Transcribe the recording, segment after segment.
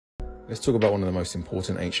let's talk about one of the most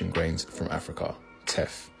important ancient grains from Africa,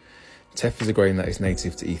 teff. Teff is a grain that is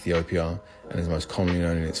native to Ethiopia and is most commonly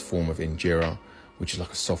known in its form of injera, which is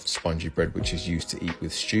like a soft spongy bread which is used to eat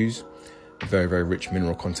with stews. Very, very rich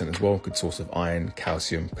mineral content as well, good source of iron,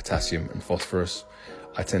 calcium, potassium and phosphorus.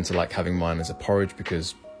 I tend to like having mine as a porridge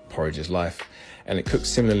because porridge is life, and it cooks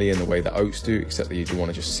similarly in the way that oats do, except that you do want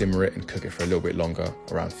to just simmer it and cook it for a little bit longer,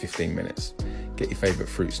 around 15 minutes. Get your favourite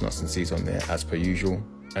fruits, nuts and seeds on there as per usual,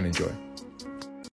 and enjoy.